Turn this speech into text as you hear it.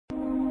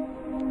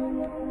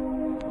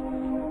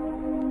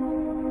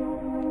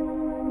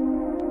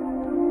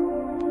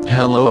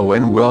Hello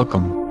and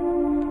welcome.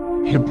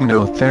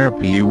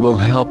 Hypnotherapy will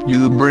help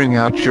you bring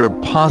out your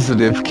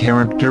positive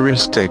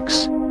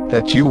characteristics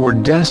that you were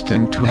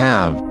destined to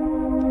have.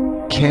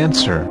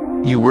 Cancer,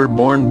 you were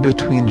born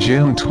between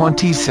June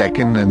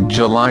 22nd and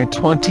July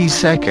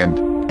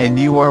 22nd, and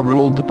you are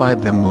ruled by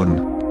the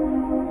moon.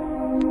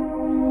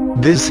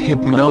 This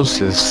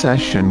hypnosis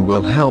session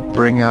will help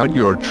bring out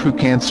your true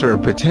Cancer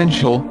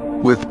potential,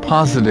 with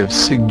positive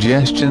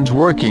suggestions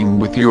working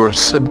with your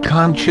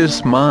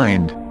subconscious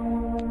mind.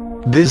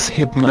 This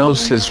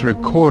hypnosis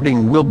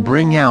recording will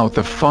bring out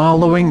the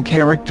following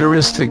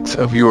characteristics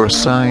of your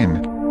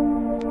sign.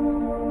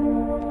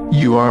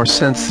 You are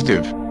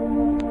sensitive,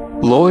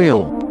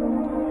 loyal,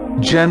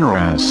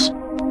 generous,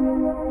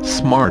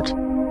 smart,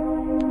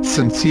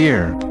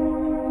 sincere,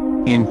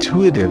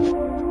 intuitive.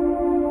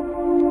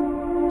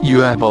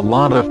 You have a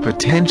lot of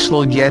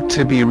potential yet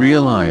to be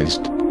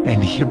realized,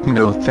 and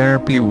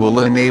hypnotherapy will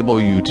enable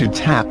you to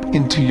tap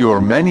into your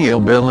many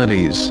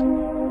abilities.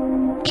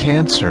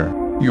 Cancer,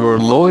 you're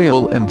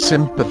loyal and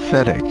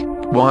sympathetic,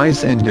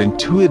 wise and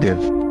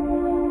intuitive.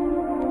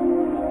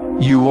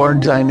 You are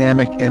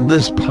dynamic, and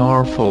this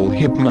powerful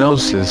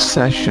hypnosis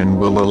session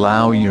will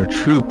allow your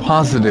true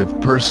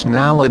positive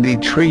personality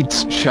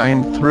traits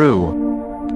shine through.